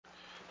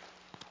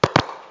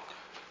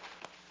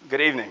Good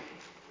evening.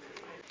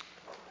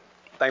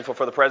 Thankful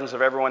for the presence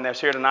of everyone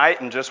that's here tonight,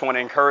 and just want to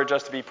encourage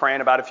us to be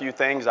praying about a few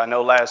things. I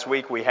know last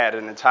week we had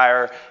an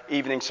entire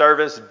evening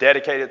service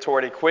dedicated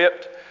toward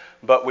equipped,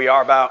 but we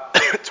are about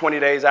 20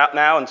 days out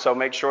now, and so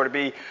make sure to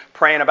be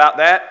praying about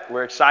that.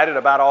 We're excited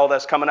about all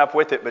that's coming up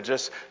with it, but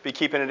just be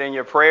keeping it in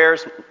your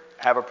prayers.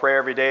 Have a prayer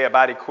every day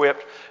about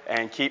equipped,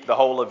 and keep the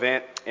whole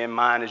event in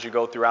mind as you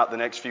go throughout the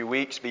next few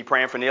weeks. Be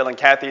praying for Neil and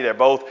Kathy. They're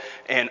both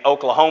in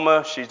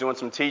Oklahoma. She's doing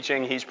some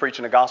teaching. He's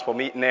preaching a gospel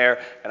meeting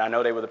there, and I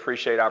know they would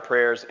appreciate our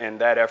prayers in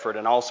that effort.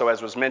 And also,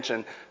 as was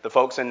mentioned, the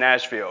folks in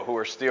Nashville who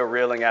are still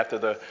reeling after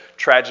the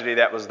tragedy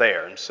that was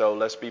there. And so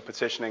let's be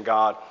petitioning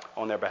God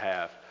on their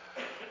behalf.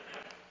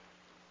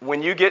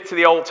 When you get to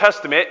the Old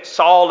Testament,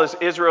 Saul is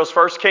Israel's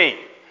first king.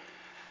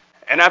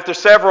 And after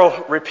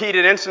several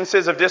repeated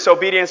instances of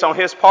disobedience on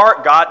his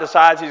part, God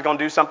decides he's going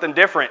to do something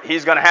different.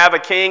 He's going to have a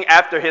king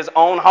after his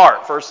own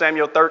heart. 1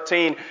 Samuel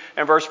 13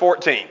 and verse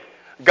 14.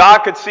 God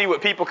could see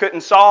what people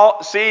couldn't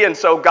see, and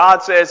so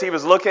God says he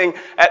was looking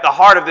at the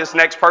heart of this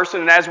next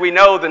person. And as we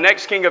know, the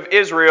next king of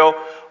Israel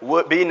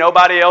would be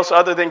nobody else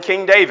other than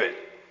King David.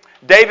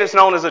 David's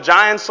known as a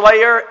giant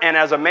slayer and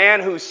as a man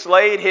who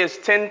slayed his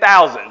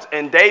 10,000s.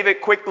 And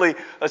David quickly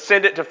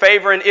ascended to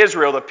favor in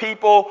Israel. The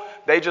people,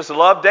 they just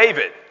loved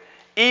David.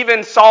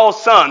 Even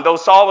Saul's son, though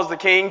Saul was the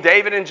king,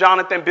 David and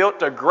Jonathan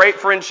built a great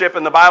friendship,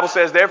 and the Bible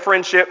says their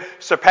friendship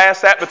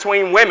surpassed that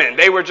between women.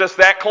 They were just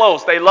that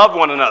close. They loved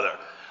one another.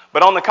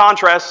 But on the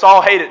contrast,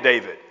 Saul hated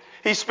David.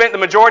 He spent the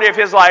majority of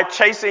his life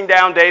chasing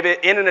down David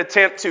in an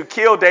attempt to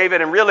kill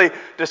David and really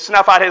to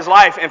snuff out his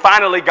life. And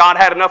finally, God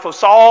had enough of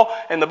Saul,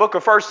 and the book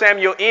of 1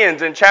 Samuel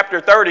ends in chapter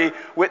 30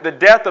 with the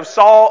death of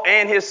Saul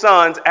and his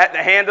sons at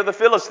the hand of the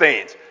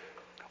Philistines.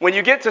 When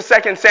you get to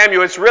 2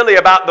 Samuel, it's really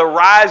about the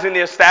rise and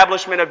the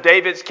establishment of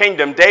David's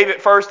kingdom.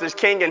 David first is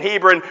king in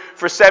Hebron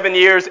for 7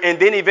 years, and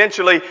then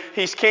eventually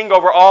he's king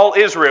over all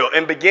Israel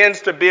and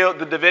begins to build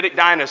the Davidic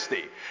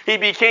dynasty. He'd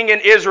be king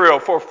in Israel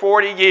for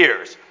 40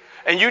 years.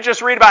 And you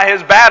just read about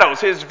his battles,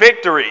 his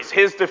victories,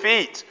 his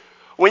defeats.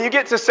 When you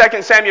get to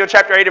 2 Samuel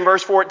chapter 8 and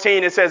verse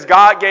 14, it says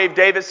God gave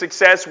David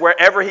success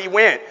wherever he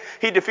went.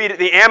 He defeated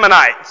the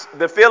Ammonites,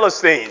 the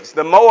Philistines,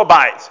 the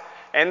Moabites,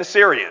 and the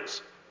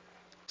Syrians.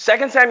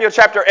 2 Samuel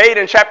chapter 8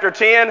 and chapter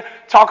 10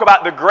 talk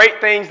about the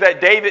great things that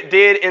David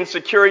did in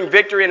securing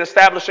victory and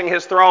establishing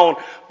his throne.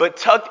 But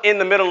tucked in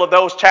the middle of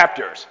those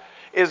chapters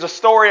is a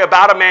story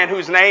about a man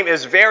whose name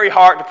is very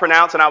hard to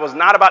pronounce, and I was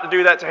not about to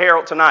do that to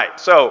Harold tonight.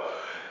 So,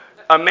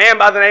 a man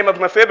by the name of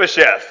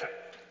Mephibosheth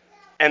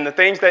and the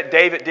things that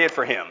David did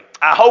for him.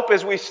 I hope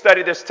as we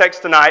study this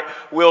text tonight,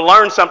 we'll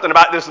learn something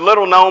about this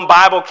little-known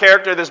Bible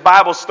character, this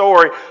Bible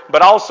story,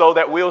 but also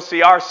that we'll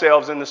see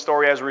ourselves in the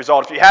story as a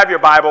result. If you have your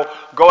Bible,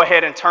 go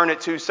ahead and turn it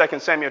to 2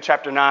 Samuel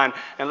chapter 9,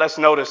 and let's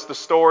notice the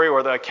story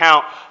or the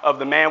account of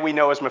the man we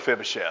know as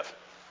Mephibosheth.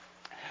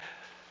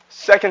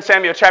 2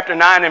 Samuel chapter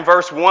 9 and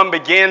verse 1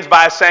 begins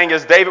by saying,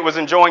 as David was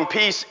enjoying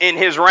peace in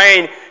his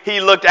reign,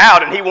 he looked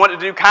out and he wanted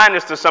to do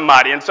kindness to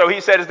somebody. And so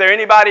he said, is there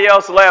anybody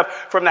else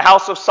left from the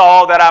house of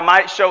Saul that I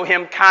might show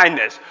him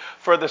kindness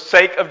for the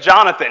sake of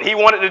Jonathan? He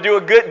wanted to do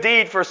a good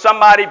deed for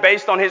somebody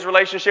based on his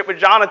relationship with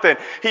Jonathan.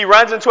 He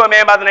runs into a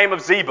man by the name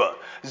of Ziba.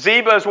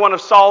 Ziba is one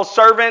of Saul's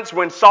servants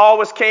when Saul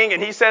was king,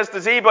 and he says to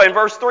Ziba in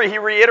verse 3, he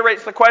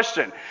reiterates the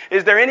question,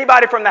 is there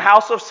anybody from the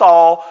house of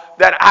Saul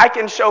that I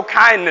can show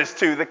kindness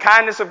to, the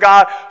kindness of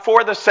God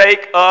for the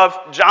sake of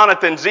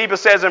Jonathan? Ziba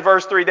says in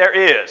verse 3,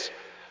 there is,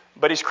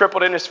 but he's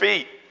crippled in his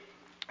feet.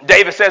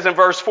 David says in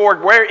verse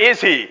 4, where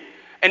is he?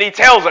 And he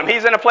tells him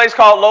he's in a place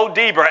called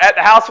Lo-Debar at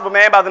the house of a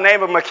man by the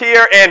name of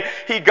Machir, and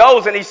he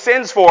goes and he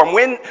sends for him.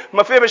 When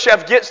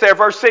Mephibosheth gets there,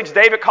 verse 6,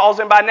 David calls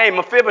him by name,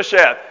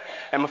 Mephibosheth.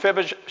 And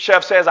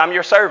Mephibosheth says, I'm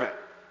your servant.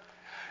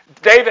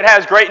 David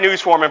has great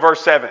news for him in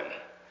verse 7.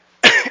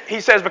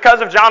 He says,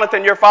 because of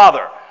Jonathan, your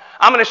father,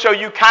 I'm going to show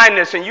you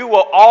kindness, and you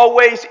will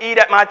always eat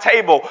at my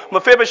table.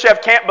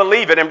 Mephibosheth can't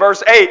believe it. In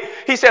verse 8,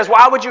 he says,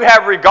 why would you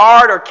have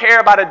regard or care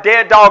about a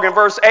dead dog, in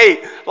verse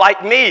 8,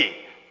 like me?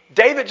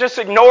 David just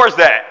ignores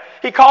that.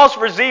 He calls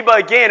for Ziba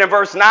again in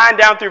verse 9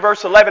 down through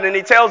verse 11, and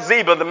he tells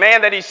Ziba, the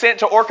man that he sent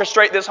to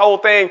orchestrate this whole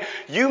thing,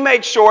 you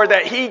make sure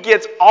that he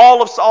gets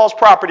all of Saul's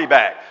property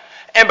back.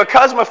 And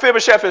because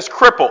Mephibosheth is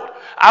crippled,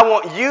 I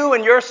want you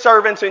and your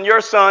servants and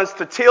your sons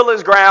to till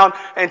his ground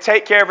and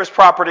take care of his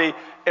property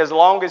as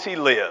long as he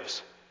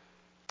lives.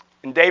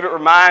 And David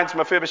reminds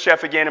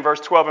Mephibosheth again in verse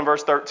 12 and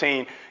verse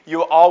 13,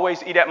 you'll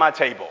always eat at my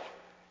table.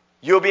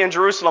 You'll be in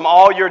Jerusalem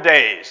all your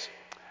days,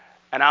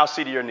 and I'll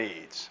see to your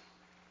needs.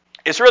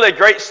 It's really a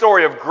great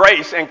story of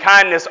grace and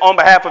kindness on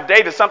behalf of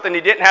David, something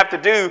he didn't have to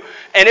do.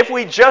 And if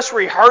we just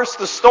rehearse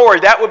the story,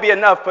 that would be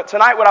enough. But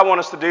tonight what I want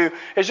us to do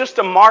is just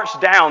to march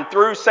down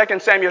through 2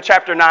 Samuel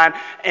chapter 9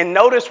 and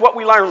notice what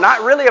we learn,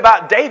 not really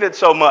about David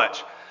so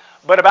much,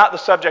 but about the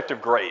subject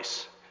of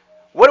grace.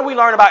 What do we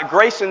learn about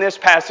grace in this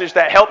passage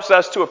that helps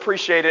us to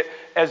appreciate it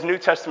as New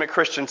Testament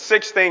Christians?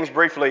 6 things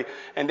briefly,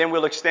 and then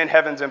we'll extend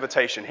heaven's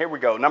invitation. Here we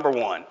go. Number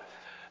 1.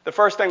 The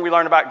first thing we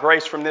learn about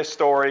grace from this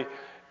story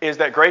is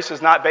that grace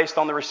is not based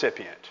on the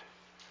recipient.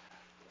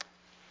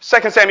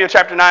 2 Samuel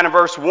chapter 9 and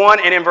verse 1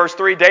 and in verse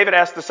 3, David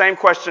asks the same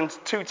questions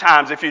 2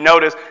 times. If you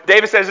notice,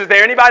 David says, is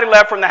there anybody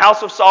left from the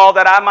house of Saul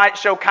that I might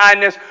show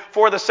kindness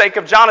for the sake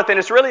of Jonathan?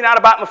 It's really not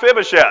about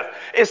Mephibosheth.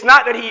 It's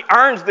not that he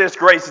earns this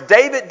grace.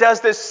 David does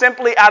this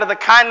simply out of the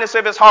kindness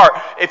of his heart.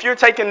 If you're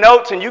taking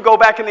notes and you go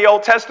back in the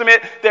Old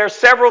Testament, there are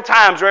several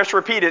times where it's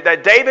repeated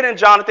that David and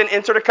Jonathan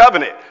entered a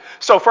covenant.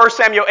 So 1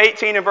 Samuel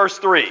 18 and verse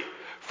 3.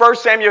 1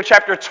 Samuel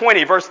chapter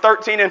 20, verse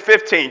 13 and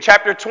 15.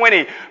 Chapter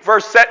 20,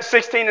 verse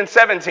 16 and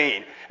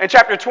 17. And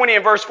chapter 20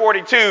 and verse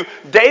 42,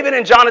 David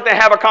and Jonathan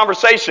have a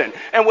conversation.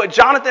 And what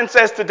Jonathan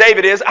says to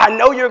David is, I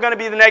know you're going to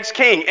be the next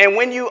king. And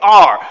when you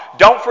are,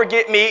 don't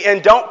forget me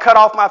and don't cut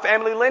off my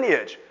family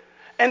lineage.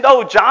 And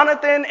though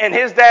Jonathan and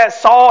his dad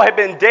Saul had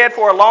been dead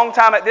for a long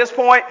time at this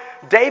point,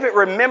 David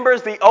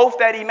remembers the oath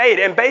that he made.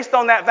 And based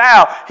on that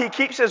vow, he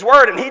keeps his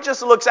word. And he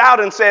just looks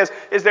out and says,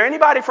 is there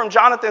anybody from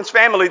Jonathan's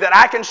family that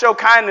I can show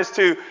kindness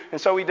to?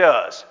 And so he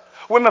does.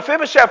 When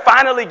Mephibosheth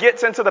finally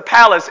gets into the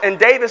palace and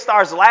David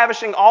starts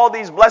lavishing all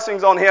these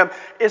blessings on him,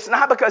 it's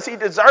not because he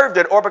deserved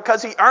it or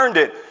because he earned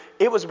it.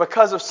 It was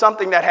because of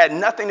something that had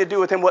nothing to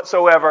do with him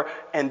whatsoever.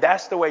 And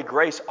that's the way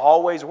grace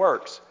always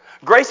works.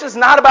 Grace is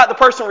not about the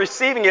person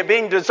receiving it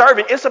being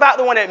deserving. It's about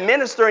the one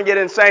administering it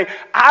and saying,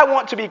 I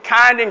want to be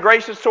kind and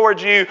gracious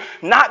towards you,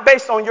 not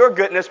based on your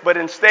goodness, but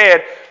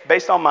instead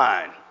based on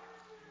mine.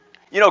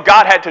 You know,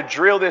 God had to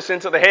drill this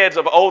into the heads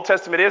of Old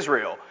Testament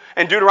Israel.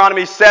 In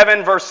Deuteronomy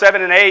 7, verse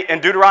 7 and 8,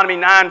 and Deuteronomy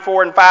 9,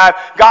 4 and 5,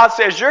 God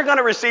says you're going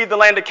to receive the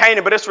land of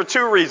Canaan, but it's for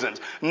 2 reasons,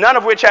 none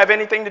of which have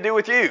anything to do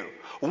with you.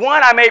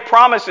 1, I made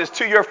promises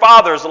to your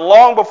fathers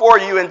long before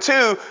you, and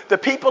 2, the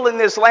people in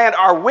this land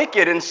are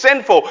wicked and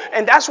sinful,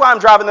 and that's why I'm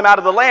driving them out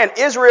of the land.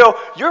 Israel,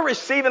 you're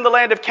receiving the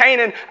land of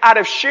Canaan out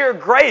of sheer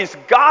grace,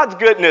 God's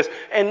goodness,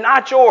 and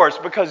not yours,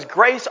 because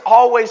grace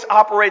always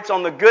operates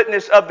on the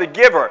goodness of the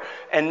giver,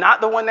 and not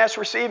the one that's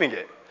receiving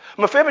it.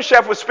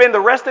 Mephibosheth would spend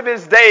the rest of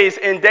his days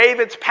in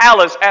David's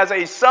palace as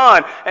a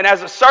son and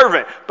as a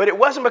servant. But it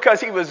wasn't because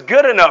he was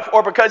good enough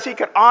or because he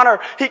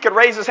could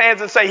raise his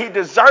hands and say he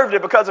deserved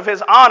it because of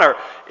his honor.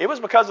 It was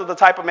because of the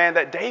type of man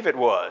that David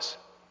was.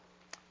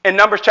 In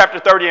Numbers chapter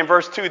 30 and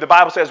verse 2, the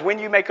Bible says, when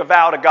you make a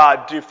vow to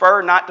God,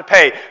 defer not to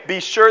pay.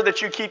 Be sure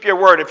that you keep your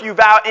word. If you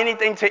vow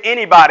anything to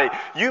anybody,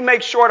 you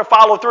make sure to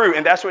follow through.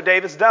 And that's what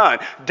David's done.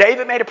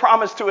 David made a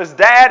promise to his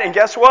dad, and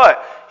guess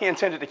what? He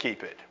intended to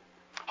keep it.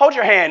 Hold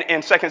your hand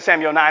in 2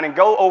 Samuel 9 and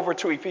go over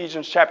to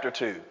Ephesians chapter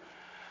 2.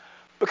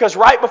 Because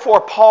right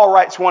before Paul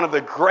writes one of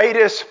the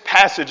greatest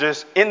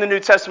passages in the New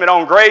Testament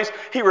on grace,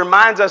 he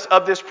reminds us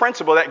of this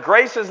principle that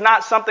grace is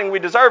not something we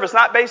deserve. It's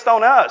not based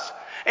on us.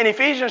 In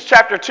Ephesians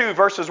chapter 2,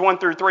 verses 1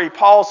 through 3,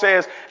 Paul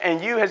says,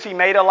 and you has he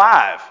made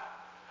alive,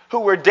 who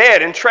were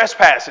dead in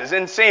trespasses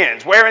and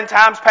sins, where in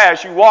times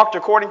past you walked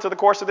according to the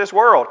course of this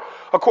world,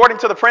 according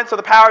to the prince of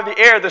the power of the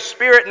air, the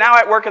spirit now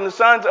at work in the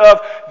sons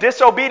of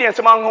disobedience,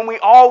 among whom we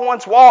all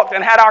once walked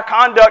and had our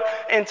conduct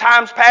in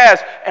times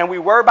past, and we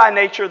were by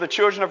nature the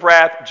children of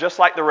wrath, just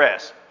like the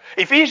rest.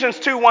 Ephesians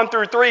 2, 1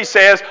 through 3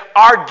 says,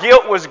 our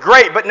guilt was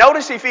great, but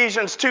notice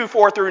Ephesians 2,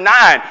 4 through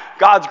 9,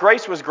 God's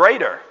grace was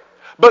greater.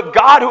 But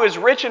God, who is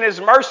rich in his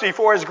mercy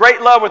for his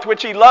great love with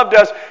which he loved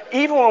us,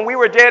 even when we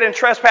were dead in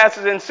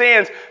trespasses and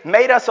sins,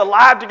 made us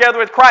alive together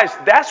with Christ.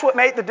 That's what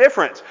made the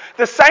difference.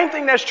 The same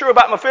thing that's true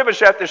about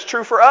Mephibosheth is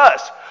true for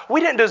us.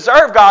 We didn't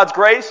deserve God's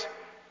grace.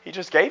 He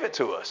just gave it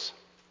to us.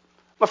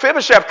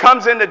 Mephibosheth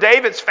comes into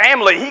David's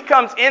family. He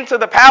comes into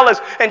the palace,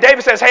 and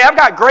David says, hey, I've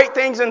got great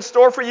things in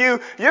store for you.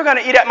 You're going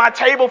to eat at my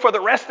table for the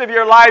rest of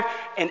your life.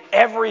 And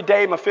every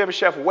day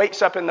Mephibosheth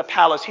wakes up in the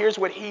palace. Here's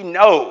what he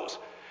knows.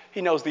 He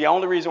knows the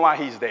only reason why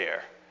he's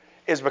there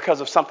is because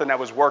of something that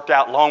was worked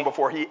out long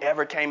before he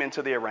ever came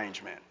into the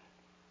arrangement.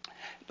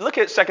 Look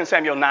at 2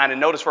 Samuel 9 and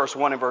notice verse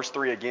 1 and verse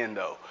 3 again,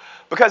 though.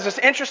 Because it's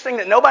interesting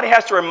that nobody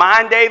has to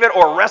remind David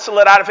or wrestle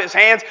it out of his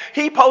hands.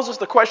 He poses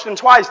the question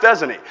twice,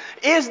 doesn't he?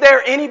 Is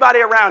there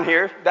anybody around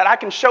here that I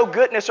can show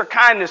goodness or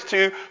kindness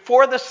to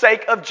for the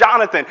sake of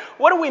Jonathan?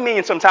 What do we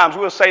mean sometimes?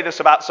 We'll say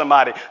this about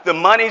somebody. The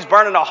money's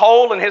burning a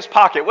hole in his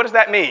pocket. What does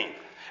that mean?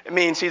 It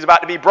means he's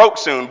about to be broke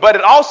soon. But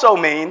it also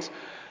means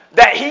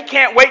that he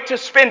can't wait to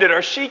spend it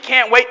or she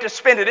can't wait to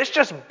spend it. It's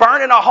just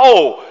burning a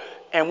hole.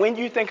 And when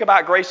you think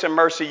about grace and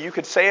mercy, you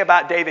could say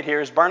about David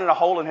here is burning a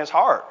hole in his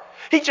heart.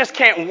 He just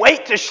can't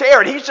wait to share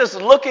it. He's just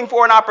looking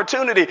for an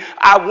opportunity.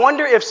 I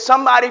wonder if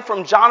somebody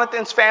from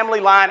Jonathan's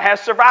family line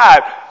has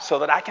survived so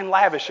that I can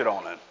lavish it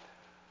on him.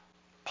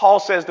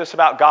 Paul says this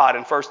about God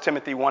in 1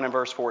 Timothy 1 and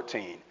verse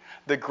 14.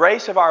 The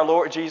grace of our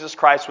Lord Jesus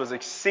Christ was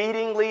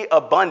exceedingly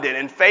abundant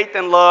in faith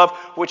and love,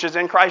 which is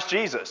in Christ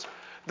Jesus.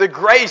 The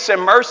grace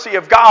and mercy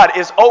of God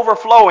is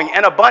overflowing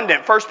and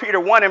abundant. 1 Peter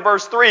 1 and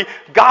verse 3,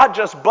 God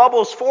just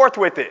bubbles forth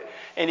with it,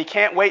 and he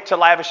can't wait to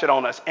lavish it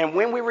on us. And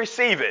when we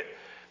receive it,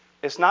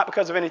 it's not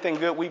because of anything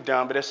good we've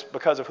done, but it's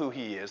because of who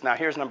he is. Now,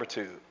 here's number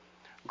 2.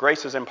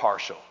 Grace is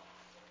impartial.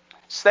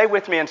 Stay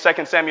with me in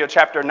 2 Samuel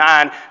chapter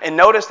 9, and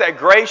notice that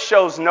grace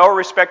shows no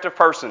respect of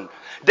person.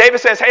 David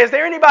says, hey, is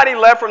there anybody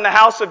left from the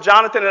house of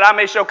Jonathan that I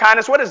may show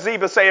kindness? What does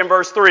Ziba say in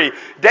verse 3?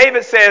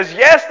 David says,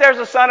 yes, there's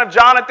a son of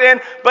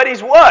Jonathan, but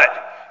he's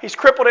what? He's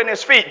crippled in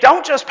his feet.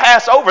 Don't just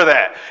pass over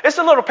that. It's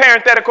a little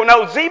parenthetical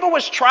note. Ziba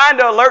was trying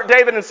to alert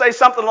David and say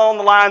something along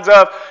the lines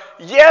of,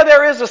 yeah,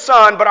 there is a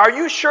son, but are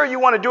you sure you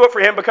want to do it for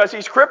him because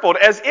he's crippled?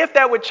 As if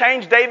that would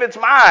change David's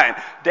mind.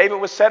 David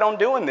was set on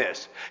doing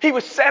this. He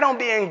was set on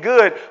being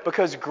good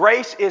because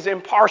grace is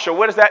impartial.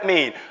 What does that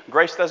mean?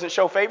 Grace doesn't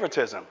show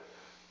favoritism.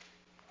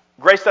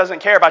 Grace doesn't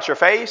care about your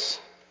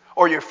face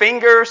or your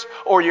fingers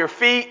or your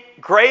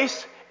feet.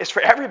 Grace is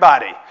for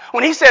everybody.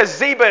 When he says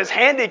Ziba is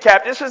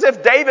handicapped, it's as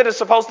if David is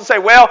supposed to say,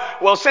 well,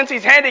 since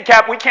he's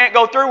handicapped, we can't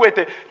go through with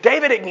it.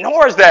 David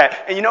ignores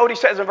that. And you know what he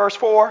says in verse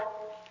 4?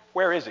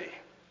 Where is he?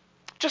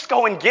 Just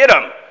go and get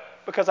him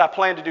because I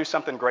plan to do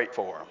something great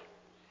for him.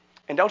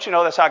 And don't you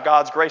know that's how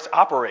God's grace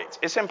operates?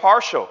 It's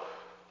impartial.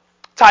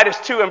 Titus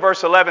 2 and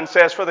verse 11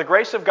 says, for the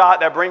grace of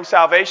God that brings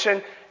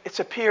salvation, it's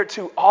appeared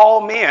to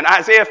all men.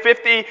 Isaiah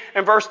 50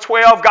 and verse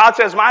 12, God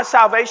says, my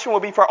salvation will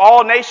be for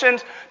all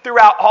nations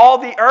throughout all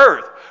the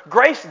earth.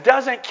 Grace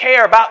doesn't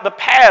care about the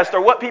past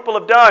or what people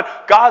have done.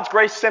 God's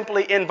grace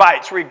simply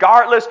invites,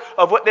 regardless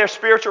of what their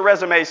spiritual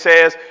resume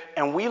says.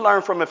 And we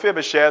learn from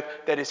Mephibosheth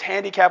that his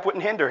handicap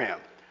wouldn't hinder him.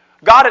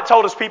 God had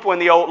told his people in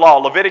the old law,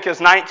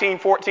 Leviticus 19,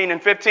 14,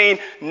 and 15,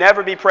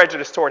 never be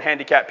prejudiced toward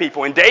handicapped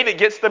people. And David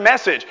gets the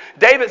message.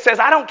 David says,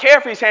 I don't care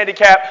if he's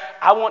handicapped.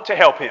 I want to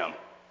help him.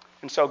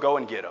 And so go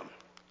and get him.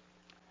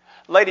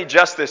 Lady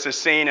Justice is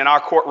seen in our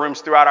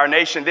courtrooms throughout our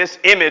nation. This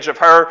image of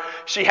her,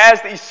 she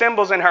has these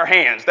symbols in her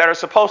hands that are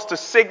supposed to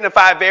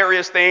signify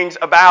various things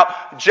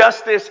about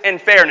justice and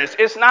fairness.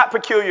 It's not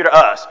peculiar to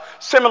us.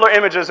 Similar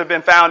images have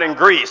been found in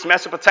Greece,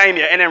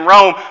 Mesopotamia, and in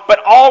Rome. But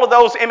all of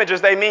those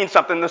images, they mean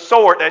something. The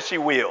sword that she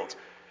wields,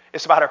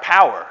 it's about her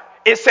power.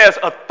 It says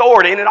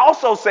authority. And it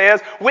also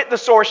says with the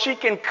sword, she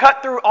can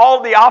cut through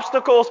all the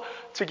obstacles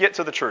to get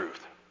to the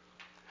truth.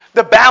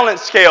 The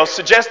balance scale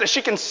suggests that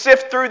she can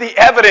sift through the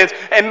evidence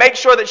and make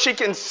sure that she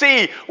can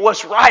see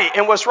what's right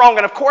and what's wrong.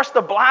 And of course, the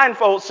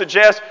blindfold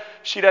suggests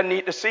she doesn't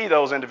need to see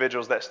those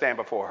individuals that stand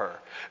before her.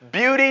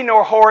 Beauty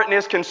nor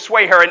horridness can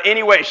sway her in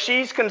any way.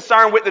 She's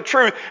concerned with the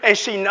truth, and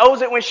she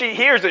knows it when she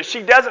hears it.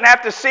 She doesn't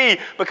have to see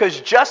because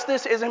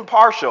justice is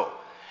impartial.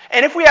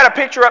 And if we had a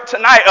picture up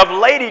tonight of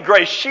Lady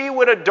Grace, she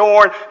would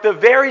adorn the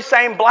very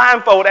same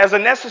blindfold as a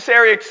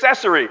necessary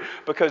accessory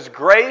because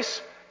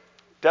grace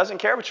doesn't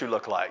care what you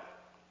look like.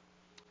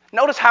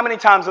 Notice how many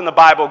times in the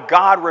Bible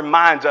God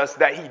reminds us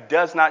that he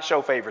does not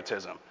show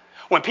favoritism.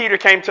 When Peter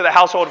came to the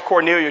household of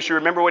Cornelius, you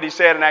remember what he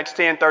said in Acts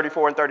 10,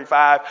 34 and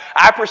 35?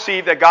 I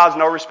perceive that God's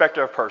no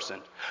respecter of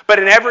person. But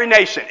in every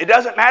nation, it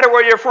doesn't matter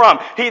where you're from,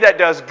 he that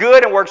does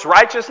good and works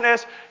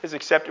righteousness is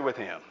accepted with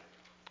him.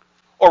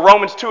 Or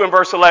Romans 2 and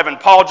verse 11,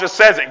 Paul just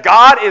says it.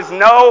 God is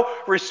no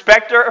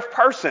respecter of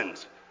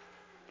persons.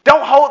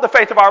 Don't hold the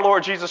faith of our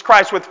Lord Jesus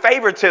Christ with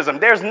favoritism.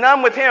 There's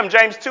none with him,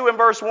 James 2 and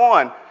verse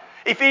 1.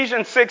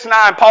 Ephesians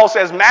 6:9, Paul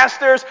says,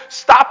 masters,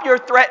 stop your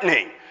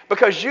threatening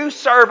because you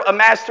serve a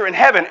master in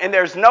heaven and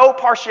there's no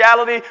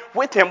partiality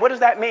with him. What does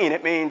that mean?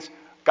 It means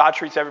God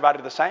treats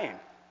everybody the same.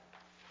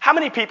 How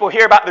many people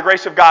hear about the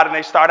grace of God and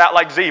they start out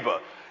like Ziba?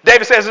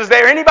 David says, is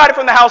there anybody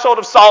from the household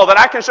of Saul that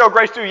I can show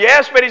grace to?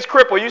 Yes, but he's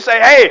crippled. You say,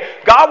 hey,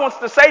 God wants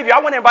to save you. I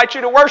want to invite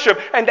you to worship.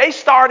 And they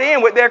start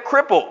in with their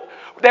crippled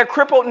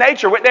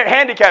nature, with their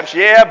handicaps.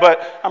 Yeah,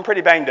 but I'm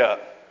pretty banged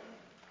up.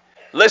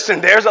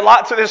 Listen, there's a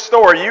lot to this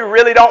story. You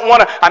really don't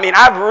want to.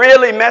 I've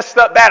really messed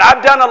up bad.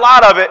 I've done a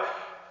lot of it.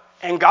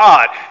 And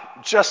God,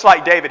 just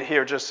like David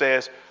here, just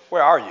says,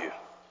 where are you?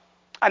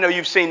 I know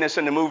you've seen this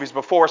in the movies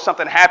before.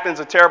 Something happens,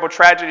 a terrible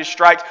tragedy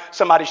strikes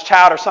somebody's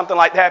child or something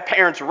like that.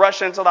 Parents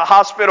rush into the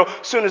hospital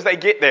as soon as they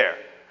get there.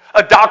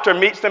 A doctor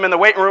meets them in the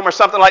waiting room or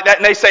something like that,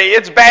 and they say,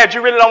 it's bad.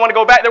 You really don't want to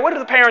go back there. What do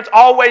the parents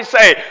always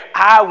say?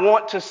 I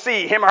want to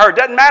see him or her.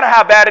 Doesn't matter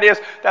how bad it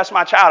is. That's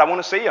my child. I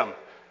want to see him.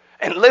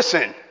 And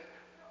listen,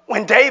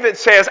 when David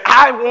says,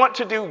 I want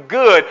to do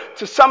good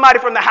to somebody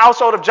from the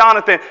household of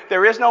Jonathan,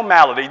 there is no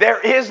malady.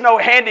 There is no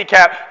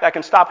handicap that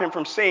can stop him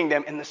from seeing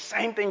them. And the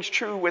same thing's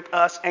true with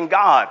us and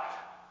God.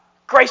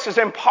 Grace is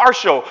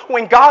impartial.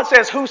 When God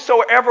says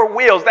whosoever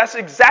wills, that's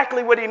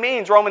exactly what he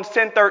means, Romans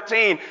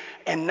 10:13.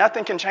 And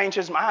nothing can change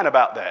his mind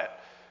about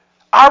that.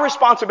 Our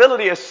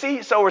responsibility as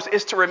seed sowers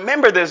is to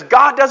remember this.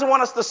 God doesn't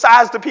want us to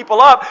size the people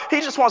up.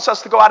 He just wants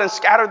us to go out and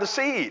scatter the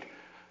seed.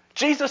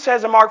 Jesus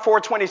says in Mark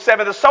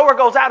 4:27, the sower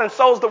goes out and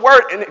sows the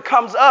word, and it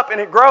comes up and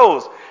it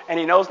grows, and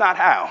he knows not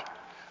how.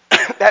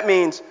 That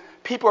means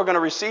people are going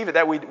to receive it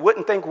that we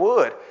wouldn't think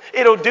would.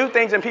 It'll do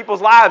things in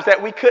people's lives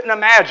that we couldn't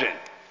imagine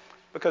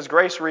because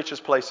grace reaches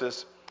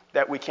places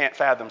that we can't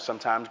fathom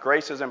sometimes.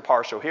 Grace is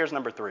impartial. Here's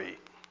number 3.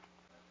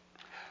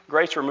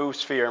 Grace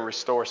removes fear and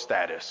restores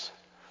status.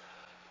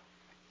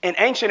 In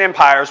ancient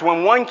empires,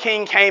 when one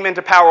king came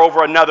into power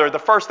over another, the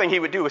first thing he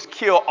would do is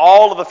kill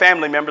all of the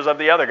family members of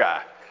the other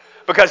guy,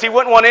 because he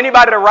wouldn't want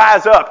anybody to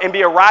rise up and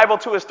be a rival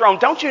to his throne.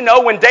 Don't you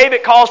know when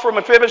David calls for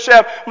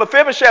Mephibosheth,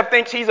 Mephibosheth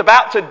thinks he's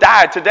about to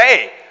die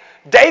today.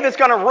 David's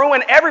going to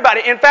ruin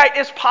everybody. In fact,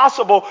 it's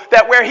possible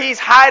that where he's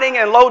hiding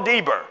in Lo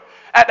Debar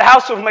at the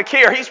house of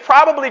Machir, he's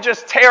probably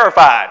just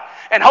terrified.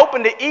 and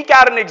hoping to eke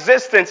out an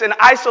existence in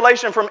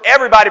isolation from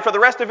everybody for the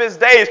rest of his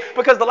days,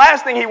 because the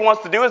last thing he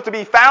wants to do is to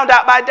be found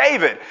out by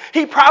David.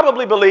 He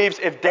probably believes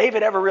if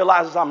David ever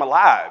realizes I'm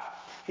alive,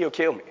 he'll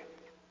kill me.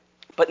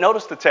 But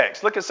notice the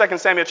text. Look at 2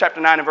 Samuel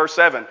chapter 9 and verse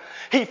 7.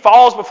 He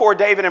falls before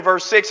David in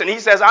verse 6 and he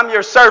says, I'm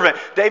your servant.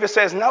 David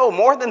says, no,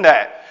 more than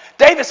that.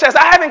 David says,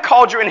 I haven't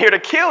called you in here to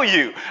kill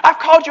you. I've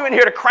called you in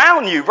here to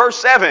crown you. Verse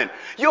 7,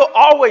 you'll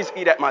always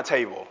eat at my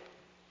table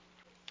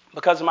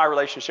because of my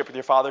relationship with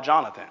your father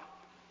Jonathan.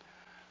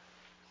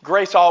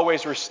 Grace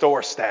always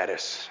restores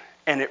status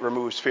and it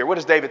removes fear. What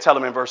does David tell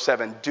him in verse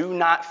 7? Do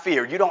not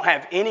fear. You don't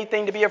have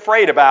anything to be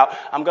afraid about.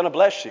 I'm going to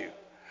bless you.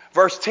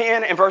 Verse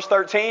 10 and verse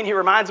 13, he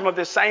reminds him of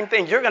this same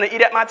thing. You're going to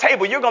eat at my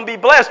table. You're going to be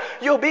blessed.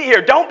 You'll be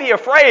here. Don't be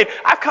afraid.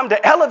 I've come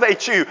to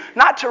elevate you,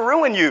 not to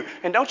ruin you.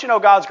 And don't you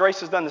know God's grace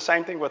has done the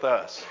same thing with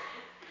us?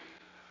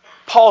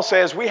 Paul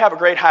says, we have a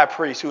great high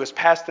priest who has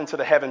passed into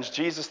the heavens,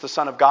 Jesus, the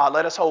Son of God.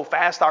 Let us hold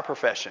fast our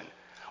profession.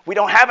 We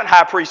don't have a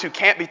high priest who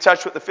can't be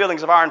touched with the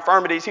feelings of our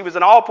infirmities. He was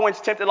in all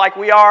points tempted like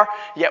we are,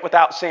 yet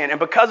without sin. And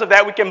because of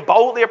that, we can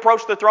boldly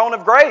approach the throne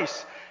of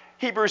grace.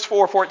 Hebrews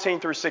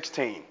 4:14 through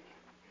 16.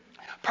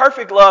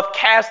 Perfect love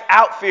casts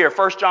out fear,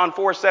 1 John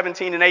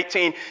 4:17 and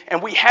 18.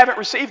 And we haven't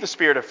received the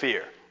spirit of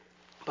fear,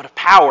 but of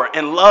power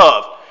and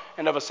love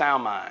and of a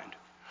sound mind.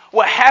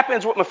 What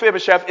happens with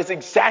Mephibosheth is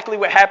exactly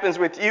what happens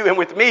with you and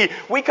with me.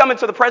 We come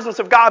into the presence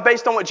of God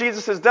based on what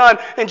Jesus has done.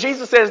 And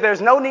Jesus says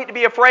there's no need to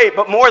be afraid.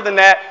 But more than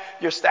that,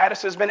 your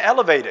status has been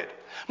elevated.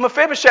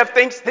 Mephibosheth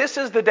thinks this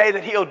is the day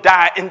that he'll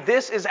die. And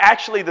this is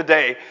actually the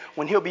day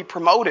when he'll be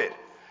promoted.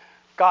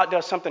 God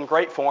does something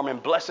great for him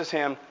and blesses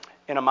him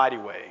in a mighty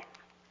way.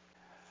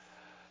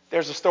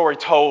 There's a story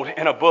told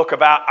in a book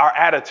about our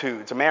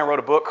attitudes. A man wrote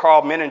a book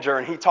called Menninger,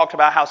 and he talked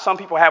about how some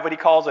people have what he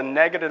calls a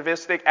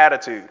negativistic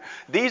attitude.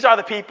 These are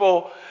the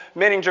people,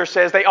 Menninger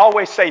says, they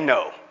always say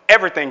no.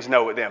 Everything's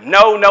no with them.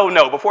 No, no,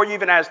 no. Before you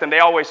even ask them, they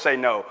always say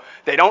no.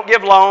 They don't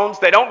give loans,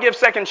 they don't give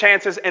second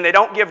chances, and they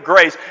don't give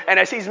grace. And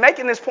as he's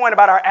making this point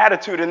about our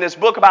attitude in this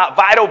book about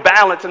vital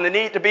balance and the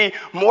need to be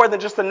more than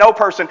just a no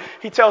person,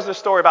 he tells this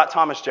story about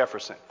Thomas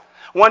Jefferson.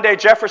 One day,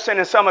 Jefferson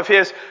and some of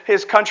his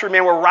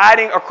countrymen were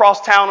riding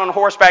across town on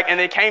horseback, and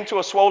they came to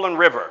a swollen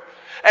river.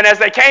 And as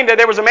they came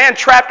there was a man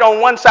trapped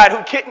on one side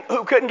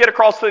who couldn't get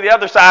across to the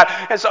other side.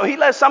 And so he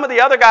let some of the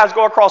other guys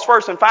go across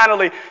first, and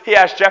finally he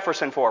asked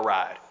Jefferson for a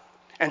ride.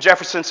 And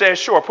Jefferson said,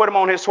 sure, put him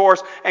on his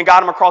horse and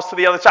got him across to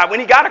the other side. When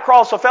he got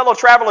across, a fellow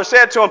traveler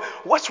said to him,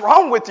 what's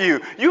wrong with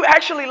you? You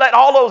actually let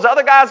all those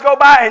other guys go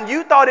by, and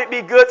you thought it'd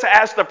be good to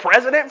ask the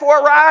president for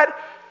a ride?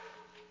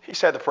 He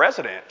said, the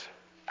president?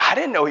 I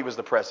didn't know he was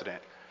the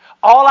president.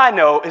 All I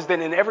know is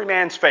that in every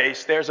man's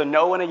face, there's a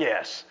no and a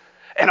yes.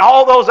 And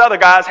all those other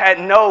guys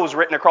had no's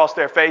written across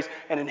their face.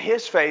 And in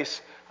his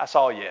face, I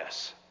saw a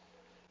yes.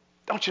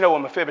 Don't you know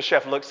when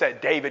Mephibosheth looks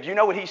at David, you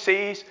know what he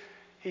sees?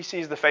 He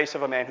sees the face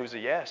of a man who's a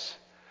yes.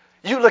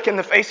 You look in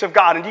the face of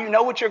God, and do you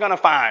know what you're going to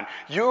find?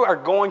 You are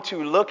going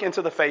to look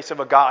into the face of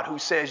a God who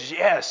says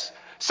yes.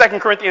 2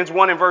 Corinthians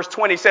 1 and verse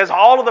 20 says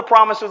all of the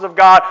promises of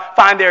God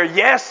find their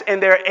yes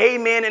and their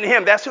amen in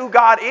him. That's who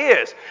God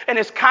is. And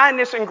his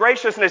kindness and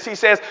graciousness, he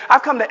says,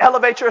 I've come to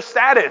elevate your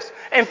status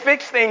and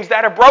fix things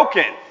that are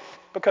broken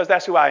because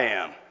that's who I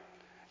am.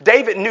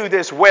 David knew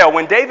this well.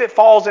 When David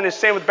falls in his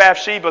sin with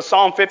Bathsheba,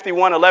 Psalm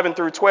 51, 11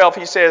 through 12,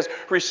 he says,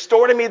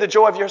 restore to me the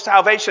joy of your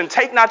salvation.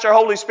 Take not your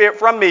Holy Spirit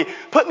from me.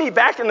 Put me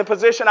back in the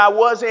position I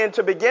was in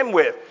to begin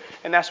with.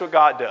 And that's what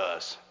God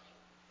does.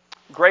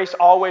 Grace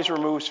always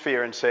removes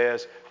fear and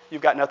says,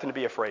 you've got nothing to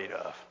be afraid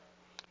of.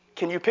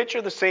 Can you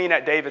picture the scene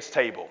at David's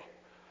table?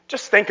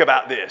 Just think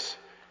about this.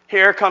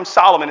 Here comes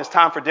Solomon. It's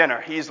time for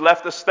dinner. He's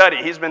left the study.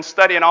 He's been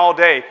studying all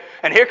day.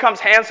 And here comes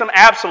handsome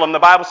Absalom. The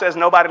Bible says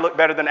nobody looked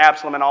better than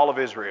Absalom in all of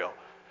Israel.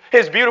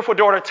 His beautiful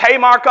daughter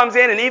Tamar comes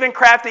in, and even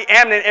crafty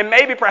Amnon, and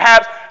maybe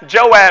perhaps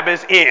Joab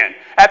is in.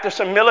 After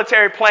some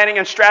military planning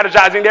and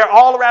strategizing, they're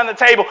all around the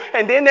table.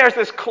 And then there's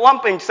this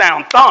clumping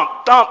sound, thump,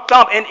 thump,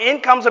 thump. And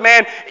in comes a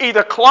man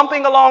either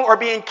clumping along or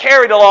being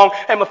carried along.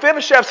 And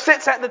Mephibosheth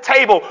sits at the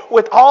table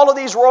with all of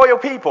these royal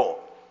people.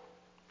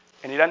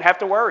 And he doesn't have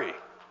to worry.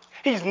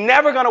 He's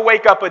never going to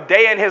wake up a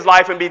day in his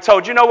life and be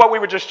told, you know what, we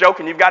were just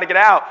joking, you've got to get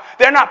out.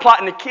 They're not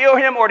plotting to kill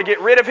him or to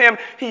get rid of him.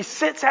 He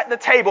sits at the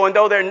table, and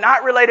though they're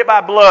not related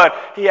by blood,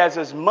 he has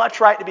as much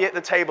right to be at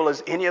the table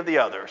as any of the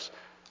others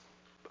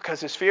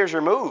because his fear is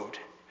removed.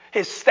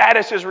 His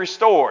status is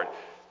restored,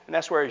 and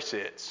that's where he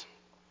sits.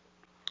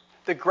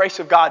 The grace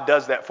of God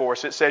does that for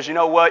us. It says, you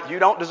know what, you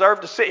don't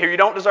deserve to sit here, you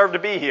don't deserve to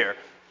be here,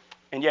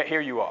 and yet here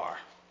you are.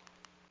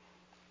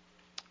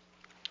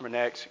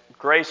 Next,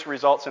 grace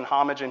results in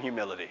homage and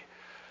humility.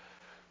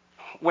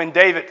 When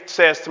David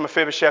says to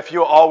Mephibosheth,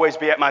 you'll always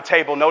be at my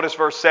table, notice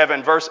verse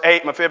 7. Verse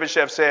 8,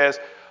 Mephibosheth says,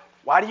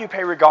 why do you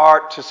pay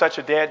regard to such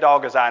a dead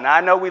dog as I? Now,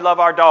 I know we love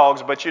our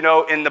dogs, but you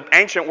know, in the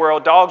ancient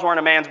world, dogs weren't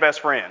a man's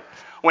best friend.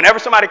 Whenever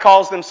somebody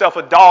calls themselves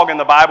a dog in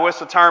the Bible,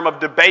 it's a term of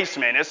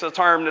debasement. It's a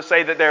term to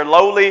say that they're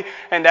lowly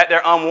and that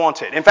they're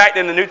unwanted. In fact,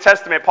 in the New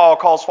Testament, Paul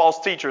calls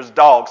false teachers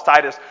dogs.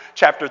 Titus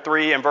chapter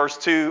 3 and verse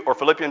 2, or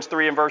Philippians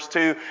 3 and verse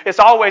 2. It's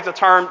always a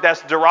term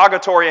that's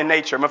derogatory in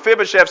nature.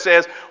 Mephibosheth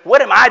says,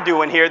 what am I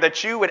doing here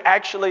that you would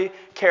actually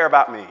care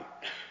about me?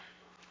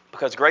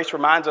 Because grace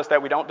reminds us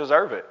that we don't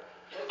deserve it.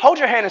 Hold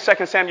your hand in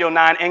 2 Samuel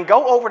 9 and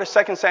go over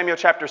to 2 Samuel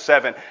chapter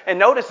 7. And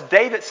notice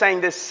David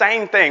saying this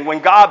same thing when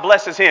God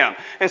blesses him.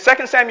 In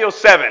 2 Samuel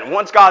 7,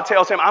 once God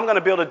tells him, I'm going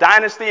to build a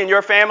dynasty in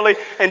your family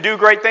and do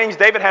great things,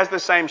 David has the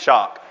same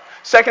shock.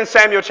 2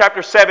 Samuel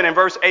chapter 7 and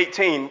verse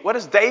 18, what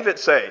does David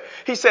say?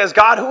 He says,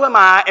 God, who am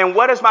I and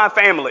what is my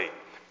family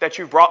that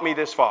you've brought me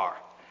this far?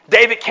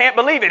 David can't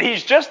believe it.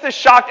 He's just as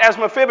shocked as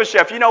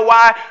Mephibosheth. You know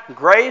why?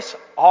 Grace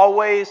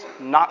always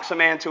knocks a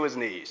man to his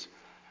knees.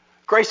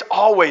 Grace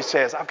always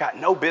says, I've got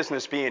no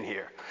business being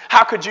here.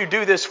 How could you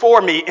do this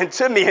for me and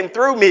to me and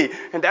through me?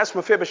 And that's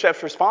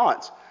Mephibosheth's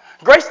response.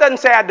 Grace doesn't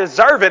say I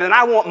deserve it and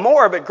I want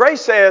more of it.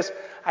 Grace says,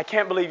 I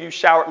can't believe you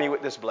showered me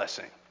with this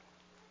blessing.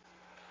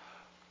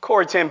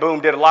 Corrie ten Boom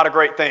did a lot of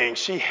great things.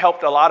 She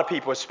helped a lot of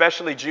people,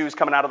 especially Jews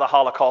coming out of the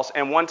Holocaust.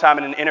 And one time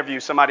in an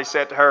interview, somebody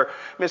said to her,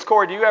 Miss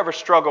Corrie, do you ever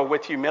struggle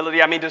with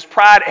humility? I mean, does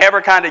pride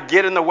ever kind of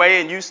get in the way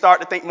and you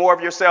start to think more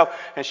of yourself?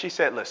 And she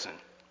said, listen.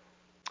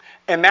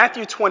 In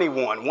Matthew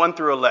 21, 1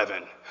 through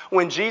 11,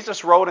 when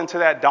Jesus rode on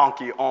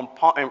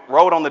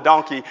the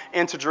donkey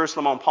into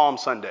Jerusalem on Palm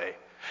Sunday,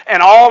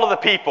 and all of the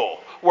people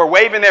were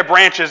waving their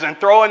branches and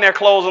throwing their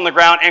clothes on the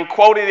ground and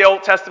quoting the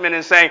Old Testament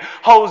and saying,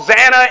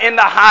 Hosanna in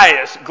the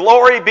highest,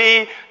 glory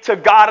be to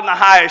God in the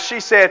highest.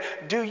 She said,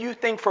 do you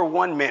think for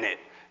 1 minute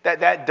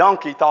that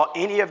donkey thought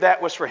any of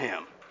that was for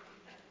him?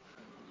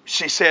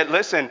 She said,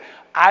 listen,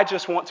 I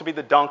just want to be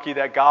the donkey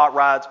that God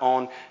rides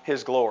on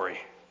his glory.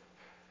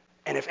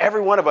 And if every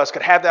one of us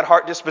could have that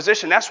heart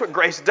disposition, that's what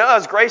grace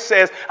does. Grace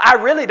says, I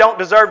really don't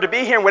deserve to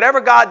be here. And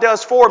whatever God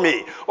does for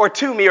me or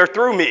to me or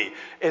through me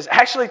is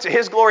actually to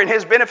his glory and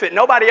his benefit.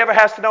 Nobody ever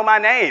has to know my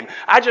name.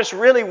 I just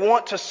really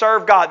want to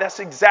serve God. That's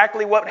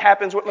exactly what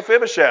happens with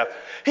Mephibosheth.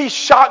 He's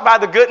shocked by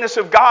the goodness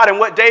of God and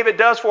what David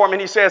does for him.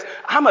 And he says,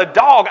 I'm a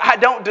dog. I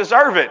don't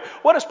deserve it.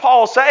 What does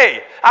Paul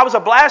say? I was a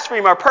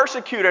blasphemer, a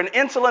persecutor, an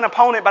insolent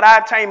opponent, but I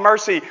obtained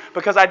mercy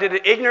because I did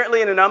it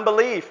ignorantly and in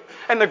unbelief.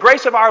 And the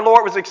grace of our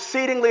Lord was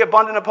exceedingly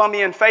abundant upon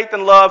me in faith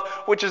and love,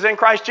 which is in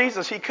Christ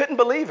Jesus. He couldn't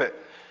believe it.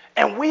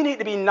 And we need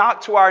to be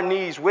knocked to our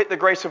knees with the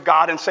grace of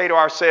God and say to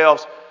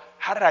ourselves,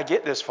 how did I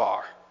get this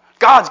far?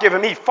 God's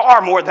given me far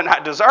more than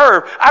I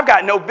deserve. I've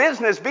got no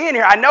business being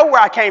here. I know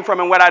where I came from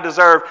and what I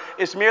deserve.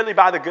 It's merely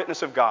by the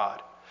goodness of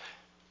God.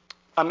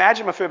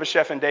 Imagine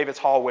Mephibosheth in David's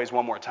hallways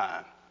one more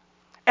time.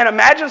 And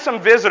imagine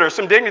some visitors,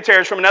 some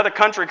dignitaries from another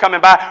country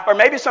coming by, or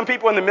maybe some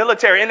people in the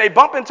military, and they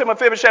bump into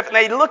Mephibosheth and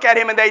they look at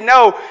him and they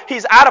know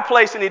he's out of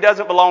place and he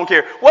doesn't belong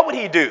here. What would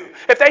he do?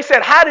 If they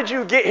said, how did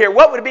you get here?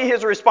 What would be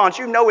his response?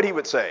 You know what he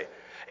would say.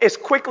 As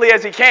quickly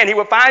as he can, he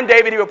would find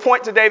David, he would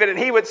point to David, and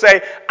he would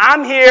say,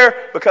 I'm here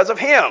because of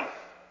him.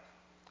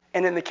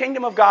 And in the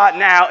kingdom of God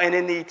now and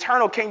in the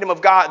eternal kingdom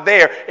of God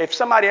there, if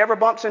somebody ever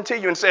bumps into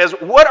you and says,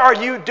 what are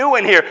you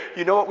doing here?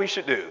 You know what we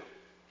should do?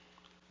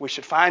 We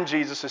should find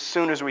Jesus as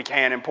soon as we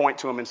can and point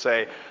to him and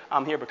say,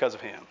 I'm here because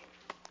of him.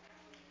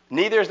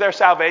 Neither is there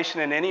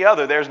salvation in any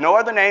other. There's no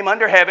other name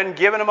under heaven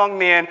given among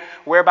men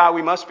whereby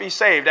we must be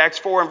saved. Acts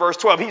 4 and verse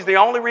 12. He's the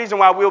only reason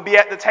why we'll be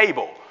at the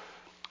table.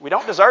 We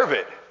don't deserve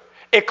it.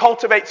 It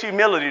cultivates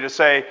humility to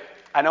say,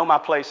 I know my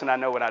place and I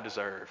know what I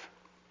deserve.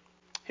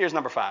 Here's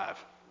number 5.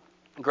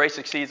 Grace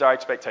exceeds our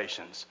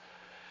expectations.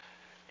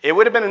 It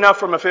would have been enough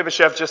for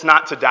Mephibosheth just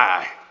not to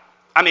die.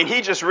 I mean,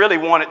 he just really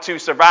wanted to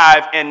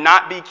survive and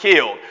not be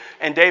killed.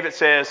 And David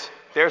says,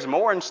 there's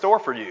more in store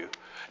for you.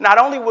 Not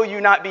only will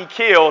you not be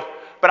killed,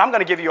 but I'm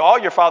going to give you all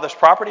your father's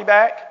property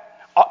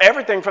back,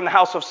 everything from the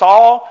house of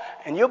Saul,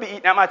 and you'll be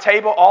eating at my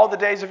table all the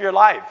days of your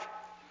life.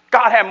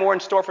 God had more in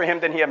store for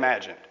him than he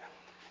imagined.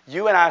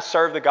 You and I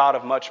serve the God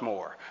of much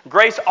more.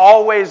 Grace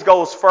always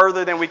goes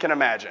further than we can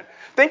imagine.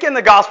 Think in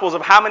the Gospels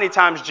of how many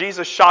times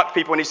Jesus shocked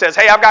people and he says,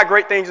 hey, I've got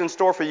great things in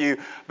store for you,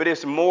 but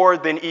it's more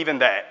than even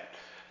that.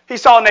 He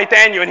saw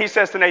Nathanael and he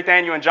says to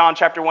Nathanael in John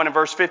chapter 1 and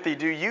verse 50,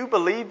 do you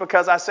believe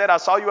because I said I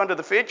saw you under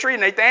the fig tree?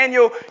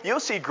 Nathanael, you'll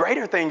see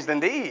greater things than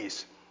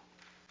these.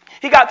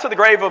 He got to the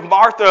grave of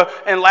Martha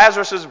and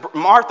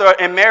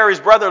Mary's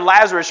brother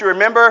Lazarus, you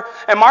remember?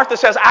 And Martha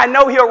says, I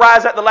know he'll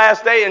rise at the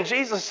last day. And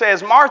Jesus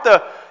says,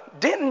 Martha,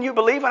 didn't you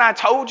believe when I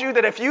told you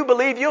that if you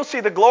believe, you'll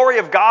see the glory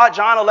of God?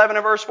 John 11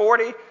 and verse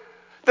 40.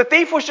 The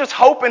thief was just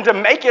hoping to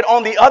make it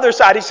on the other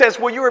side. He says,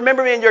 will you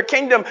remember me in your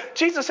kingdom?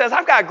 Jesus says,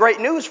 I've got great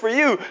news for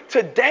you.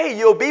 Today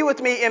you'll be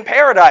with me in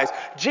paradise.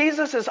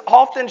 Jesus is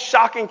often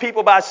shocking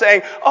people by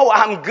saying, oh,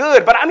 I'm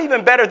good, but I'm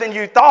even better than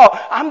you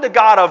thought. I'm the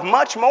God of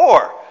much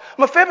more.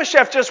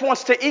 Mephibosheth just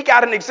wants to eke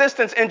out an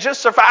existence and just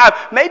survive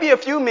maybe a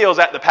few meals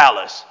at the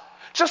palace.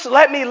 Just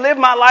let me live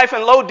my life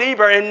in low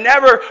deber and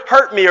never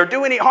hurt me or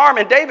do any harm.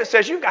 And David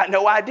says, you've got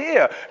no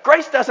idea.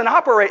 Grace doesn't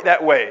operate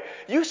that way.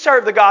 You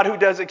serve the God who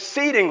does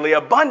exceedingly,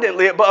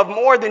 abundantly, above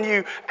more than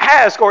you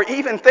ask or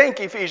even think,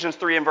 Ephesians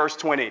 3 and verse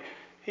 20.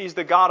 He's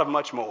the God of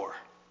much more.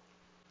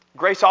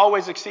 Grace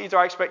always exceeds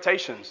our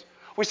expectations.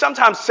 We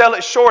sometimes sell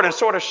it short and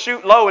sort of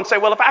shoot low and say,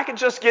 well, if I could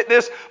just get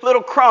this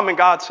little crumb, and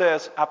God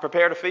says, I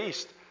prepared a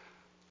feast.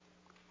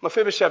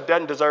 Mephibosheth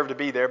doesn't deserve to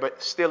be there,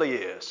 but still he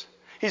is.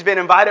 He's been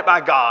invited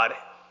by God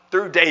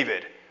through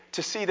David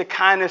to see the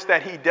kindness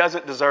that he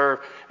doesn't deserve,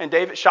 and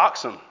David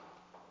shocks him.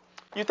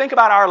 You think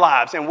about our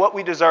lives and what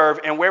we deserve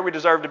and where we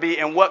deserve to be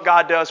and what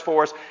God does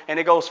for us, and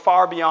it goes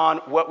far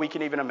beyond what we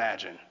can even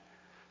imagine.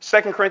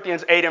 2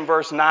 Corinthians 8 and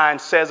verse 9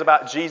 says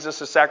about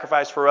Jesus'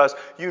 sacrifice for us,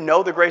 you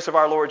know the grace of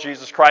our Lord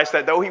Jesus Christ,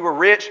 that though he were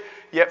rich,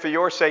 yet for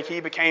your sake he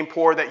became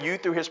poor, that you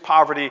through his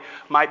poverty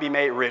might be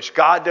made rich.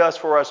 God does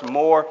for us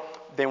more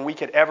than we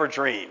could ever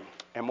dream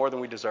and more than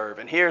we deserve.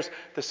 And here's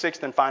the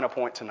sixth and final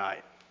point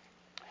tonight.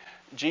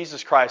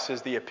 Jesus Christ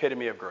is the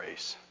epitome of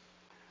grace.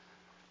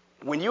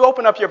 When you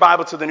open up your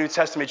Bible to the New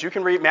Testament, you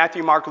can read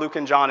Matthew, Mark, Luke,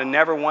 and John, and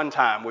never one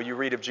time will you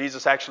read of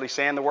Jesus actually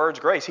saying the words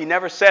grace. He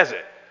never says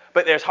it,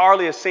 but there's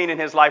hardly a scene in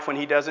his life when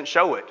he doesn't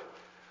show it.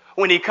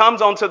 When he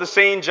comes onto the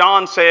scene,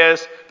 John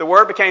says, the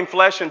Word became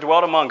flesh and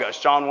dwelt among us,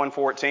 John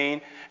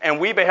 1:14, and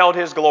we beheld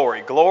his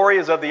glory. Glory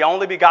is of the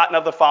only begotten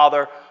of the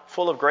Father,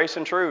 full of grace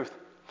and truth.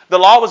 The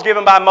law was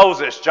given by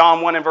Moses,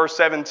 John 1 and verse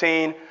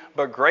 17,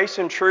 but grace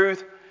and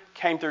truth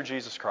came through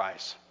Jesus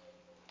Christ.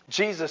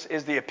 Jesus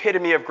is the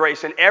epitome of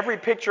grace, and every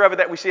picture of it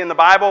that we see in the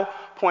Bible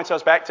points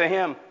us back to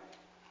him.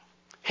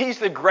 He's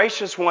the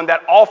gracious one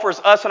that offers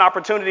us an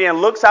opportunity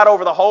and looks out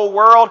over the whole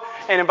world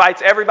and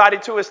invites everybody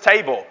to his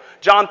table.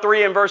 John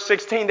 3 and verse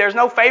 16, there's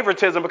no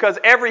favoritism because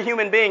every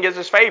human being is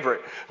his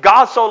favorite.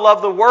 God so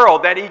loved the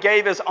world that he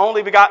gave his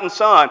only begotten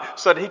Son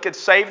so that he could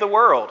save the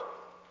world.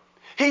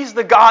 He's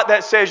the God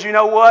that says, you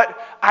know what?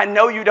 I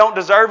know you don't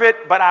deserve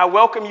it, but I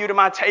welcome you to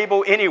my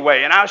table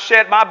anyway. And I'll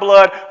shed my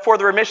blood for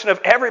the remission of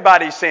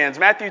everybody's sins.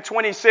 Matthew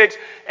 26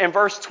 and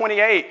verse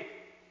 28.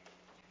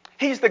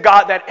 He's the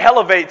God that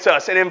elevates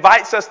us and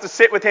invites us to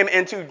sit with him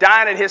and to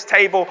dine at his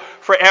table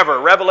forever.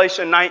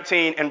 Revelation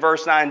 19 and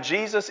verse 9.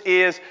 Jesus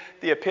is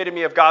the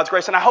epitome of God's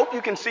grace. And I hope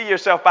you can see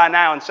yourself by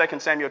now in 2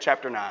 Samuel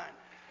chapter 9.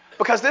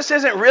 Because this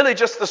isn't really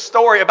just the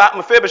story about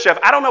Mephibosheth.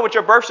 I don't know what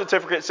your birth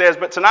certificate says,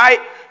 but tonight,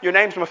 your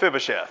name's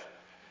Mephibosheth.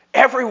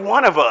 Every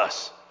one of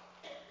us,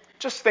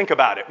 just think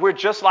about it. We're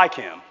just like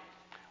him.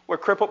 We're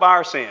crippled by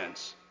our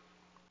sins.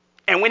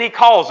 And when he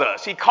calls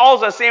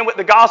us in with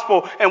the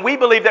gospel, and we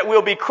believe that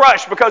we'll be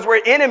crushed because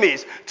we're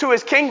enemies to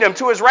his kingdom,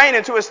 to his reign,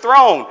 and to his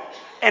throne.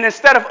 And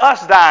instead of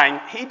us dying,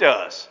 he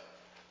does.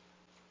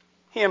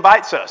 He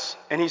invites us,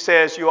 and he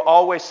says, you'll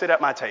always sit at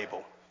my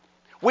table.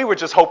 We were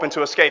just hoping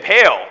to escape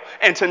hell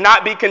and to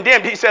not be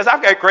condemned. He says,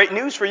 I've got great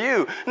news for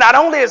you. Not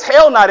only is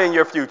hell not in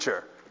your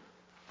future,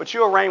 but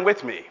you'll reign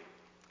with me.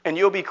 And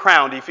you'll be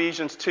crowned,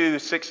 Ephesians 2,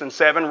 6 and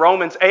 7,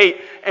 Romans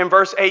 8 and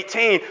verse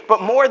 18.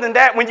 But more than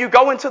that, when you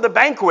go into the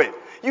banquet,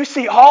 you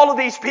see all of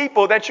these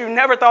people that you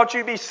never thought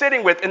you'd be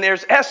sitting with. And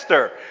there's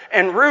Esther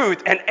and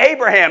Ruth and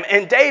Abraham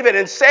and David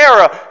and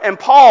Sarah and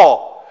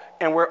Paul.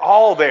 And we're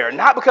all there,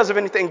 not because of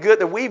anything good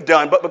that we've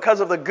done, but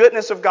because of the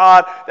goodness of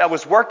God that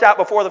was worked out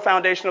before the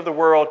foundation of the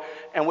world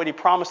and what he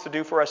promised to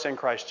do for us in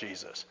Christ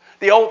Jesus.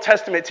 The Old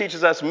Testament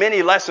teaches us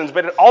many lessons,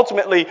 but it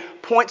ultimately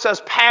points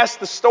us past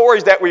the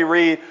stories that we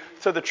read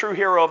to the true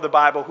hero of the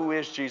Bible, who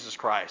is Jesus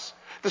Christ.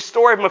 The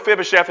story of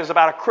Mephibosheth is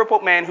about a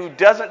crippled man who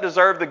doesn't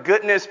deserve the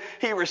goodness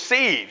he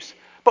receives.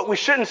 But we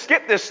shouldn't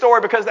skip this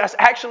story because that's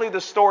actually the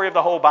story of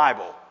the whole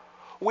Bible.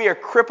 We are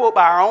crippled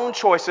by our own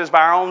choices,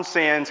 by our own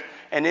sins,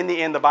 and in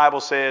the end, the Bible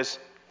says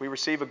we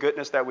receive a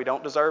goodness that we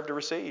don't deserve to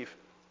receive.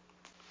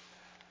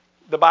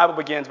 The Bible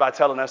begins by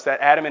telling us that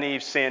Adam and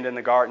Eve sinned in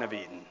the Garden of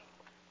Eden.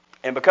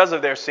 And because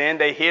of their sin,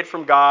 they hid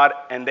from God,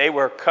 and they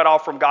were cut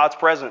off from God's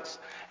presence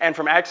and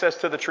from access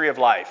to the tree of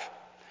life.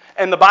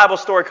 And the Bible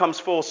story comes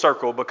full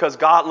circle because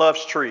God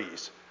loves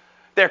trees.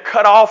 They're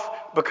cut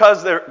off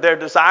because their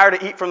desire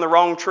to eat from the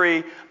wrong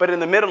tree. But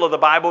in the middle of the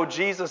Bible,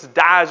 Jesus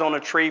dies on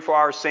a tree for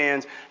our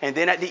sins. And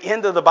then at the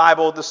end of the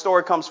Bible, the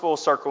story comes full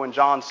circle. And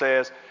John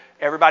says,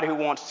 everybody who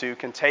wants to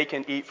can take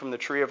and eat from the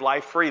tree of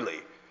life freely.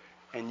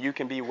 And you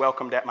can be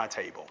welcomed at my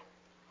table.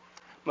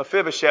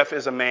 Mephibosheth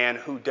is a man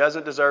who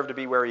doesn't deserve to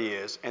be where he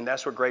is. And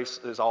that's what grace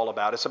is all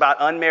about. It's about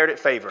unmerited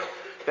favor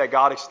that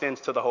God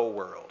extends to the whole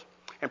world.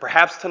 And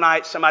perhaps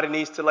tonight somebody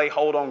needs to lay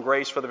hold on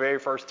grace for the very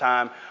first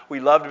time. We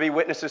love to be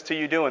witnesses to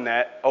you doing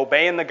that,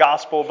 obeying the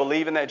gospel,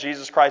 believing that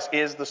Jesus Christ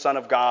is the Son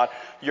of God.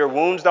 Your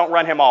wounds don't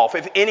run him off.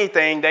 If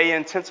anything, they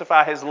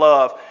intensify his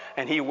love,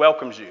 and he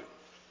welcomes you.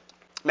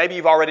 Maybe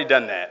you've already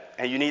done that,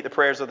 and you need the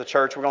prayers of the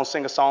church. We're going to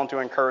sing a song to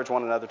encourage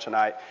one another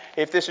tonight.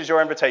 If this is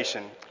your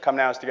invitation, come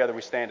now as together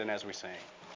we stand and as we sing.